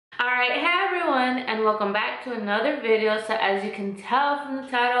Alright, hey everyone, and welcome back to another video. So as you can tell from the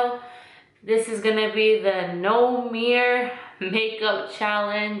title, this is gonna be the no mirror makeup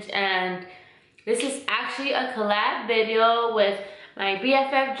challenge, and this is actually a collab video with my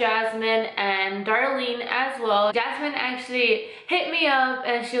BFF Jasmine and Darlene as well. Jasmine actually hit me up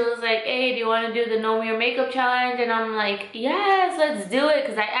and she was like, hey, do you want to do the no mirror makeup challenge? And I'm like, yes, let's do it,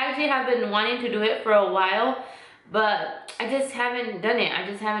 because I actually have been wanting to do it for a while, but I just haven't done it. I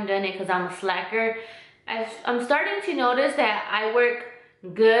just haven't done it because I'm a slacker. I'm starting to notice that I work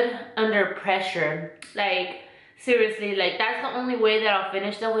good under pressure. Like, seriously, like that's the only way that I'll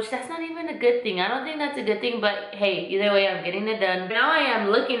finish them, which that's not even a good thing. I don't think that's a good thing, but hey, either way, I'm getting it done. Now I am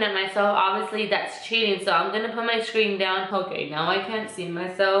looking at myself. Obviously, that's cheating, so I'm gonna put my screen down. Okay, now I can't see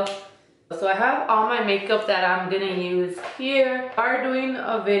myself. So I have all my makeup that I'm gonna use here. We are doing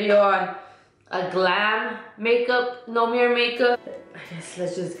a video on a glam makeup, no mirror makeup. I guess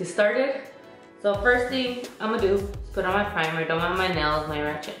let's just get started. So first thing I'm gonna do is put on my primer. Don't mind my nails, my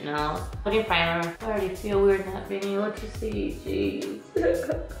ratchet nails. Putting primer. I already feel weird not being able to see. Jeez.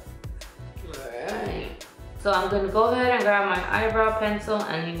 Alright. So I'm gonna go ahead and grab my eyebrow pencil,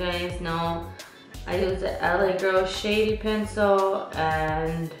 and you guys know I use the LA Girl Shady Pencil,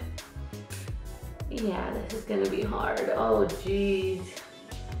 and yeah, this is gonna be hard. Oh jeez.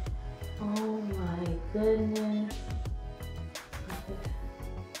 Oh my goodness.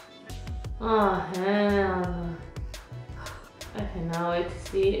 Oh hell no. I cannot wait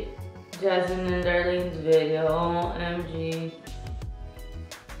to see Jasmine and Darlene's video. OMG.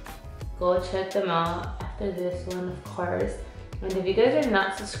 Go check them out after this one, of course. And if you guys are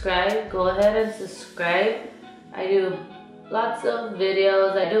not subscribed, go ahead and subscribe. I do lots of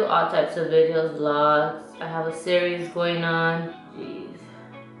videos. I do all types of videos, vlogs. I have a series going on. Jeez.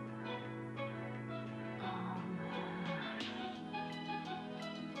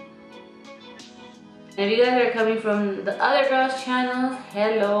 If you guys are coming from the other girls' channels,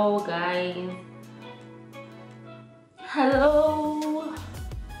 hello guys. Hello,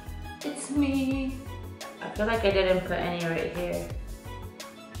 it's me. I feel like I didn't put any right here.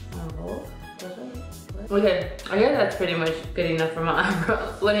 Oh, okay, I guess that's pretty much good enough for my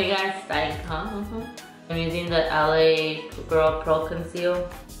eyebrows. What do you guys think, huh? I'm using the LA Girl Pro Conceal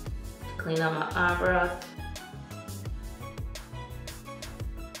to clean up my eyebrows.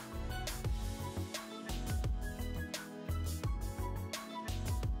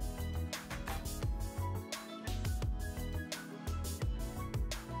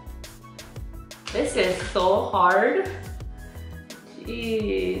 This is so hard.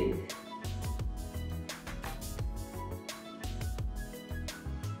 Jeez.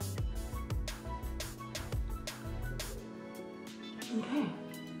 Okay.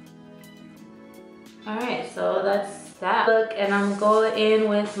 Alright, so that's that look, and I'm going in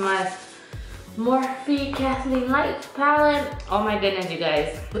with my Morphe Kathleen Lights palette. Oh my goodness, you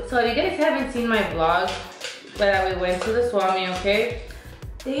guys. So if you guys haven't seen my vlog that we went to the Swami, okay?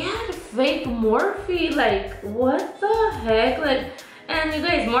 They had fake Morphe, like what the heck? Like, and you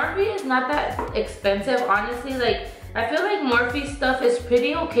guys, Morphe is not that expensive, honestly. Like, I feel like Morphe stuff is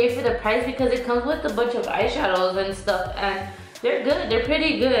pretty okay for the price because it comes with a bunch of eyeshadows and stuff, and they're good, they're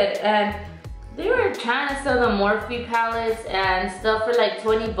pretty good. And they were trying to sell the Morphe palettes and stuff for like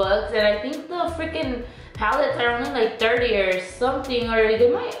 20 bucks, and I think the freaking palettes are only like 30 or something, or they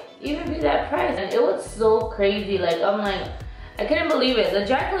might even be that price. And it was so crazy. Like, I'm like, I couldn't believe it.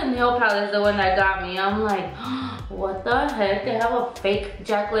 The Jaclyn Hill palette is the one that got me. I'm like, what the heck? They have a fake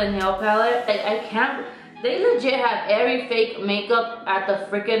Jaclyn Hill palette? Like, I can't. They legit have every fake makeup at the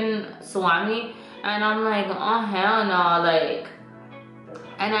freaking Swami. And I'm like, oh hell no. Like,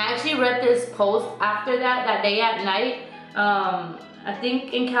 and I actually read this post after that day at night. I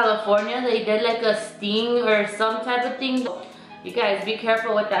think in California they did like a sting or some type of thing. You guys, be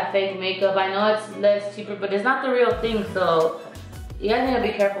careful with that fake makeup. I know it's less cheaper, but it's not the real thing, so you guys need to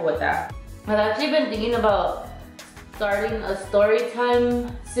be careful with that. I've actually been thinking about starting a story time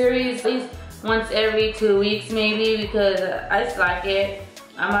series, at least once every 2 weeks maybe, because I slack it.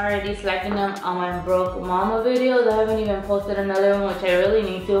 I'm already slacking them on my broke mama videos. I haven't even posted another one, which I really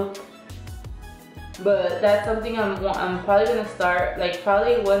need to. But that's something I'm probably gonna start, like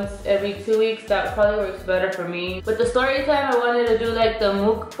probably once every 2 weeks. That probably works better for me. But the story time, I wanted to do like the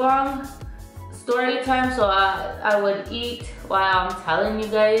mukbang story time, so I would eat while I'm telling you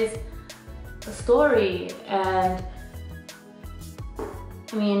guys a story. And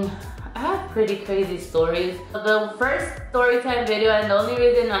I mean, I have pretty crazy stories. The first story time video, and the only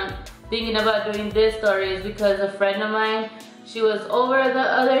reason I'm thinking about doing this story is because a friend of mine, She was over the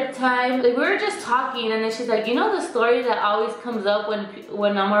other time. Like, we were just talking, and then she's like, you know the story that always comes up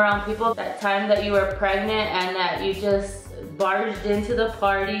when I'm around people? That time that you were pregnant and that you just barged into the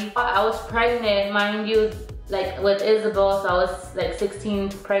party. I was pregnant, mind you, like with Isabel, so I was like 16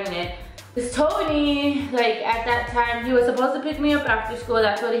 pregnant. This Tony, like at that time, he was supposed to pick me up after school.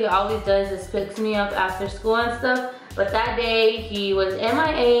 That's what he always does, is picks me up after school and stuff. But that day, he was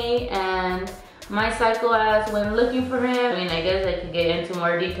MIA, and my psycho ass went looking for him. I mean, I guess I could get into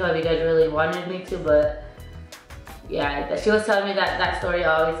more detail if you guys really wanted me to, but yeah, she was telling me that that story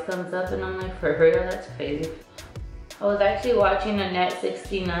always comes up, and I'm like, for real? That's crazy. I was actually watching Annette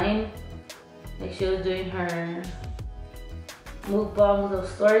 69. Like, she was doing her mukbangs of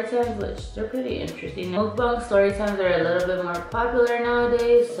story times, which they're pretty interesting. Mukbang story times are a little bit more popular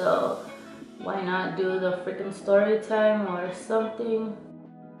nowadays, so why not do the freaking story time or something?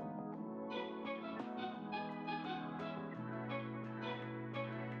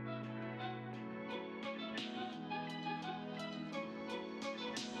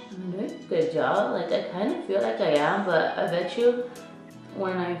 I'm doing a good job. Like, I kind of feel like I am, but I bet you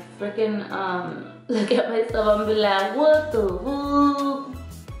when I freaking look at myself, I'm gonna be like, what the fuck?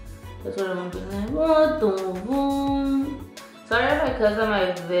 That's what I'm gonna be like, what the fuck? Sorry if I cuss on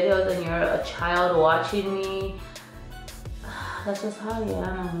my videos and you're a child watching me. That's just how I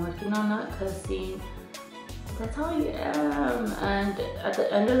am. I'm working on not cussing. That's how I am. And at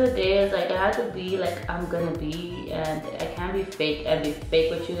the end of the day, it's like I have to be like I'm gonna be, and I can't be fake and be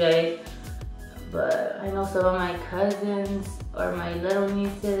fake with you guys. But I know some of my cousins or my little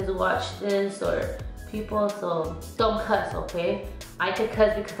nieces watch this, or people, so don't cuss, okay? I could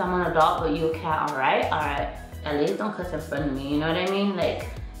cuss because I'm an adult, but you can't, alright? Alright. At least don't cuss in front of me, you know what I mean? Like,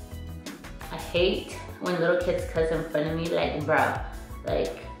 I hate when little kids cuss in front of me, like, bruh.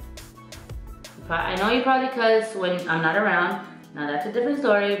 Like, I know you probably cuss when I'm not around. Now that's a different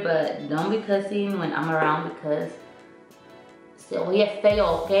story, but don't be cussing when I'm around, because still we have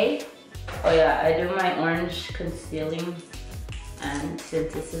fail, okay? Oh yeah, I do my orange concealing, and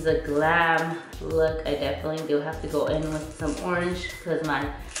since this is a glam look, I definitely do have to go in with some orange because my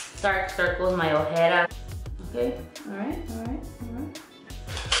dark circles, my ojera. Okay, alright.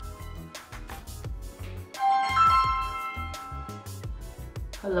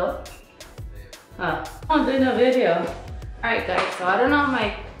 Hello? Oh, I'm doing a video. Alright guys, so I don't know if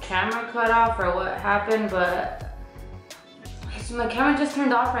my camera cut off or what happened, but my camera just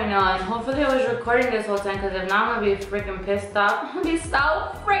turned off right now, and hopefully I was recording this whole time, because if not, I'm gonna be freaking pissed off. I'm gonna be so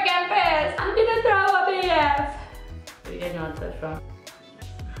freaking pissed. I'm gonna throw a BF. You guys know what that's from.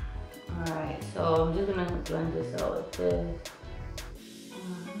 Alright, so I'm just gonna blend this out with this.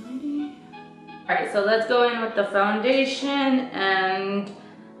 Alright, so let's go in with the foundation, and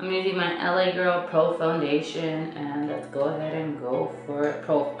I'm using my LA Girl Pro Foundation, and let's go ahead and go for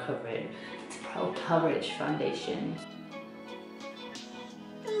Pro Coverage. It's Pro Coverage Foundation.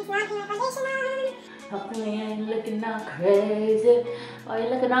 Hopefully I ain't looking all crazy. Why you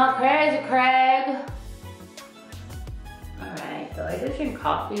looking all crazy, Craig? Alright, so I just drink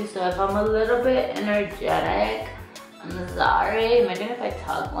coffee, so if I'm a little bit energetic, I'm sorry. Imagine if I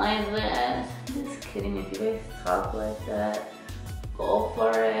talk like this. I'm just kidding. If you guys talk like that, go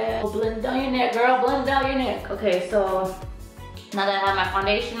for it. Blend down your neck, girl. Blend down your neck. Okay, so now that I have my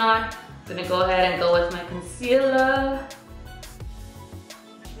foundation on, I'm gonna go ahead and go with my concealer.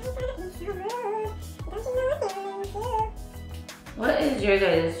 What is your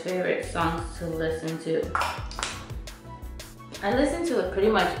guys' favorite songs to listen to? I listen to pretty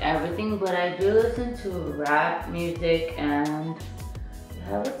much everything, but I do listen to rap music, and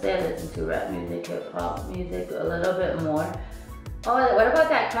I would say I listen to rap music, hip hop music a little bit more. Oh, what about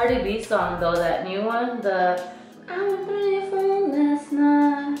that Cardi B song though, that new one? The I went through your phone last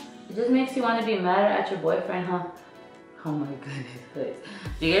night. It just makes you want to be mad at your boyfriend, huh? Oh my goodness.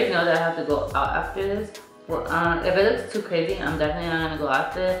 Do you guys know that I have to go out after this? Well, if it looks too crazy, I'm definitely not gonna go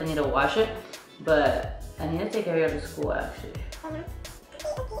after this. I need to wash it, but I need to take Ariel to school actually.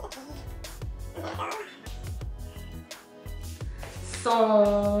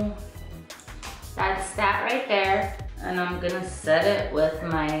 So that's that right there, and I'm gonna set it with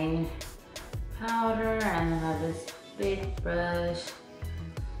my powder, and I have this big brush.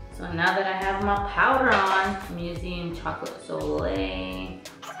 So now that I have my powder on, I'm using Chocolate Soleil.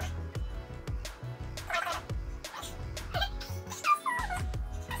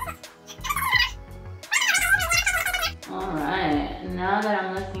 Alright, now that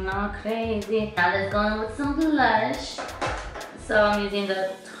I'm looking all crazy, now let's go in with some blush. So I'm using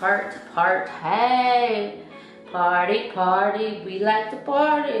the Tarte Hey! Party, party, we like to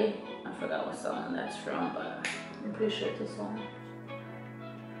party. I forgot what song that's from, but I'm pretty sure it's a song.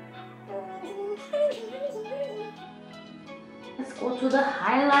 Let's go to the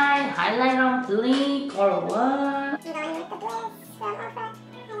highlight. Highlight on fleek or what? You're going with the bliss from Oprah.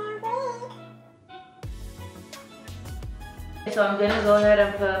 So I'm gonna go ahead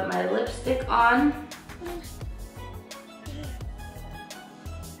and put my lipstick on.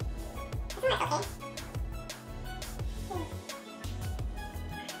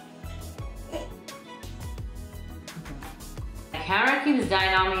 My camera keeps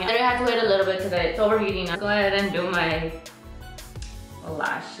dying on me. I have to wait a little bit because it's overheating. I'll go ahead and do my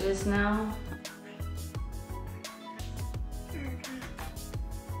lashes now.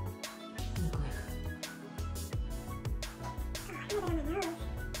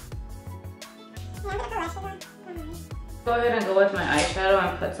 Go ahead and go with my eyeshadow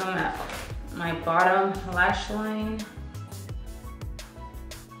and put some at my bottom lash line. So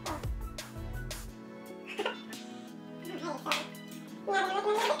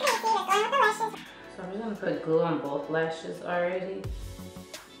I'm just gonna put glue on both lashes already.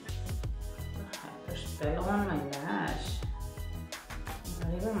 There's pillow on my lash.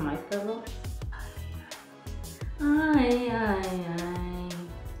 Not even my pillow. Ay, ay, ay.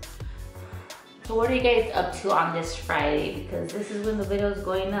 So what are you guys up to on this Friday? Because this is when the video is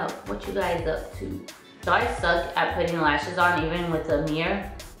going up. What you guys up to? So I suck at putting lashes on even with a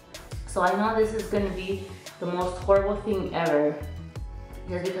mirror. So I know this is gonna be the most horrible thing ever.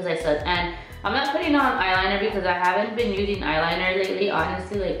 Just because I suck. And I'm not putting on eyeliner because I haven't been using eyeliner lately,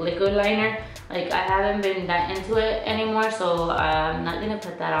 honestly, like liquid liner. Like I haven't been that into it anymore, so I'm not gonna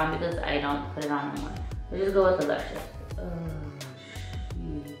put that on because I don't put it on anymore. I just go with the lashes.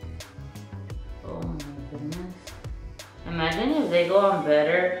 Oh my goodness. Imagine if they go on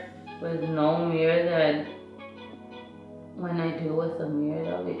better with no mirror than when I do with a mirror.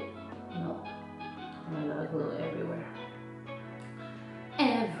 That'll be, no. I got glue everywhere.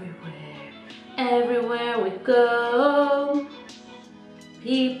 Everywhere, everywhere we go,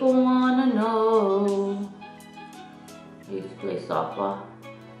 people wanna know. I used to play softball.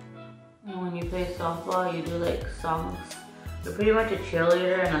 And when you play softball, you do like songs. You're pretty much a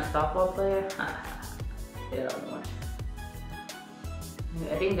cheerleader and a softball player. Yeah,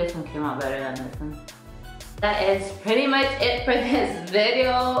 I think this one came out better than this one. That is pretty much it for this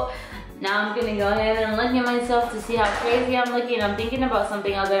video. Now I'm gonna go ahead and look at myself to see how crazy I'm looking. I'm thinking about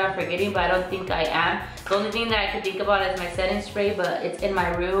something else that I'm forgetting, but I don't think I am. The only thing that I could think about is my setting spray, but it's in my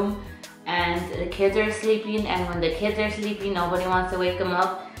room and the kids are sleeping, and when the kids are sleeping, nobody wants to wake them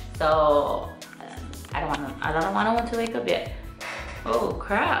up. So I don't want to wake up yet. Oh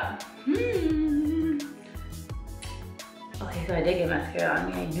crap. Okay, so I did get mascara on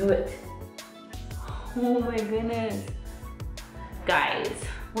me. I knew it. Oh my goodness. Guys.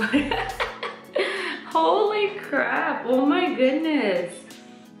 Holy crap. Oh my goodness.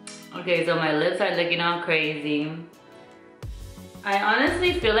 Okay, so my lips are looking all crazy. I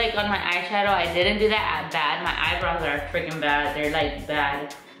honestly feel like on my eyeshadow, I didn't do that bad. My eyebrows are freaking bad. They're like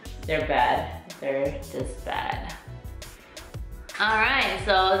bad. They're bad. They're just bad. Alright,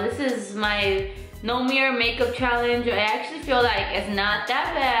 so this is my no mirror makeup challenge. I actually feel like it's not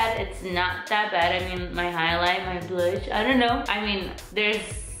that bad. It's not that bad. I mean, my highlight, my blush, I don't know. I mean, there's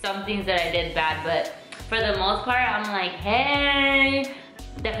some things that I did bad, but for the most part, I'm like, hey,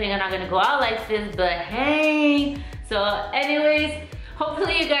 definitely not gonna go out like this, but hey. So anyways,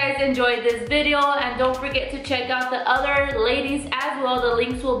 hopefully you guys enjoyed this video, and don't forget to check out the other ladies as well. The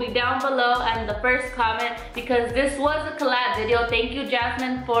links will be down below and the first comment, because this was a collab video. Thank you,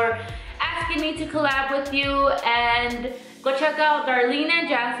 Jasmine, for asking me to collab with you, and go check out Darlene and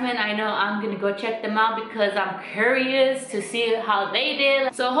Jasmine. I know I'm gonna go check them out because I'm curious to see how they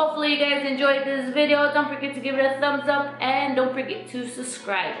did. So hopefully you guys enjoyed this video. Don't forget to give it a thumbs up, and don't forget to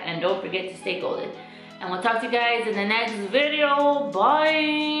subscribe, and don't forget to stay golden. And we'll talk to you guys in the next video.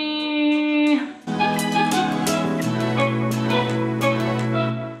 Bye.